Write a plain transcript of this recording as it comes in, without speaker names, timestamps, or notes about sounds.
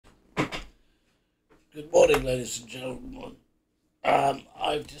Good morning, ladies and gentlemen.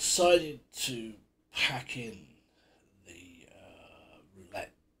 I've decided to pack in the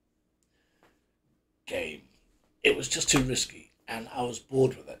roulette game. It was just too risky, and I was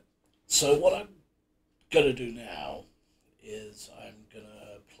bored with it. So what I'm going to do now is I'm going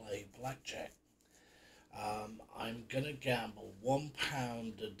to play blackjack. I'm going to gamble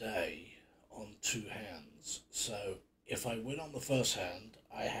 £1 a day on two hands. So if I win on the first hand,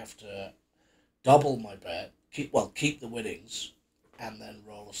 I have to double my bet, keep the winnings, and then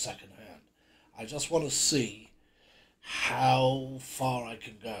roll a second hand. I just want to see how far I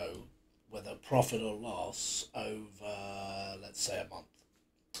can go, whether profit or loss, over, let's say, a month.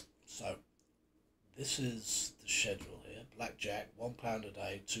 So this is the schedule here. Blackjack, £1 a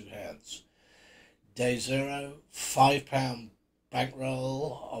day, two hands. Day zero, £5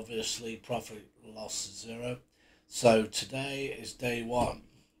 bankroll. Obviously, profit loss is zero. So today is day one,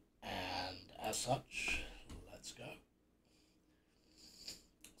 and as such, let's go.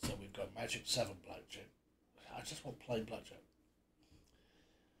 So we've got Magic 7 blackjack. I just want plain blackjack.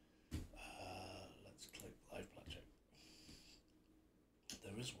 Let's click live blackjack.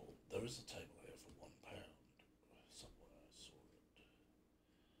 There is a table here for £1 somewhere. I saw it.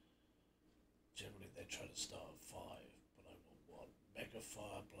 Generally they try to start at 5, but I want one. Mega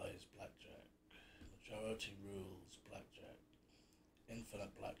Fireblaze blackjack. Majority rules blackjack.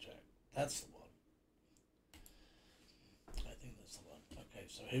 Infinite blackjack. That's the one. I think that's the one. Okay,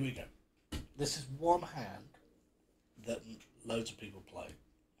 so here we go. This is one hand that loads of people play.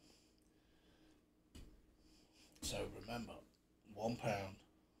 So remember, £1,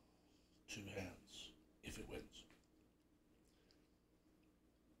 two hands, if it wins.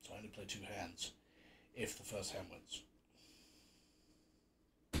 So I only play two hands if the first hand wins.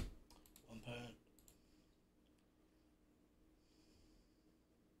 £1.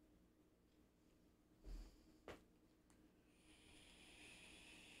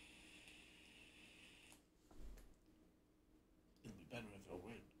 It'll be better if I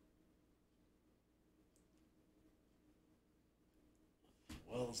win.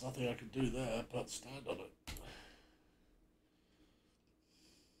 Well, there's nothing I can do there but stand on it.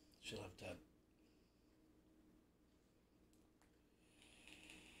 She'll have 10.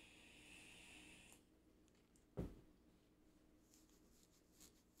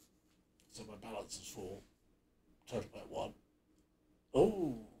 So my balance is 4. Total bet 1.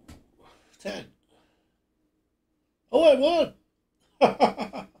 Oh, 10. Oh, I won!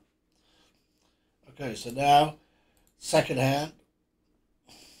 Okay, so now, second hand.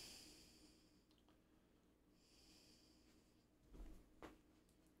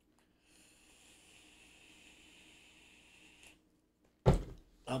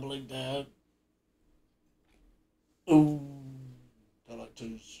 Doubling down. Ooh, I like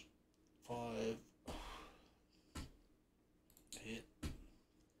twos. 5. Hit. Give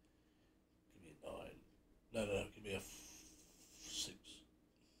me a 9. No, give me a 6.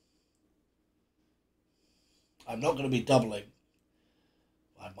 I'm not going to be doubling.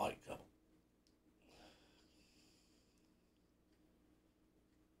 I might double.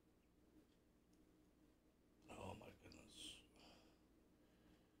 Oh my goodness.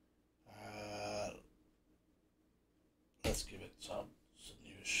 Let's give it some. It's a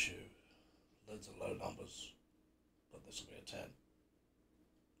new shoe. Loads of low numbers. But this will be a 10.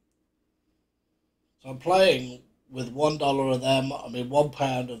 So I'm playing with $1 of them,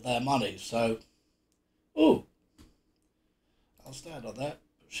 £1 of their money. So, ooh, I'll stand on that.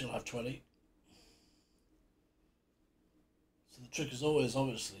 She'll have 20. So the trick is always,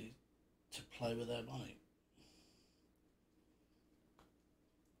 obviously, to play with their money.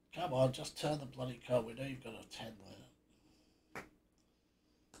 Come on, just turn the bloody card. We know you've got a 10 there.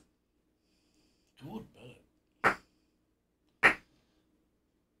 Good, better.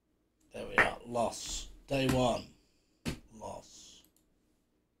 There we are. Loss. Day one. Loss.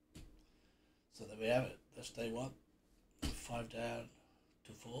 So there we have it. That's day one. 5 down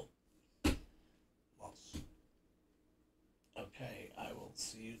to 4. Loss. Okay, I will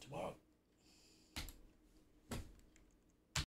see you tomorrow.